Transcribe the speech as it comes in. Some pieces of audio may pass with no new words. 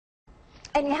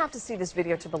And you have to see this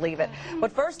video to believe it.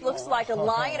 What first looks like a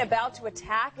lion about to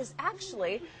attack is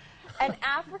actually an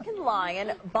African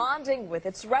lion bonding with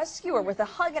its rescuer with a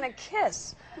hug and a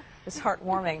kiss. This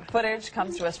heartwarming footage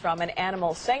comes to us from an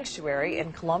animal sanctuary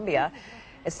in Colombia.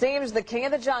 It seems the king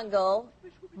of the jungle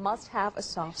must have a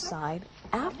soft side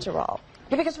after all.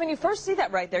 Yeah, because when you first see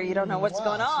that right there, you don't know what's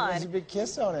going on. She has a big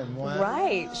kiss on him. Wow.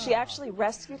 Right. She actually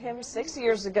rescued him 6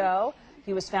 years ago.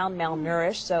 He was found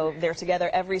malnourished, so they're together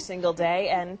every single day.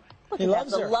 And look at that.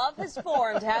 The love has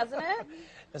formed, hasn't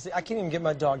it? See, I can't even get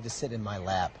my dog to sit in my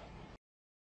lap.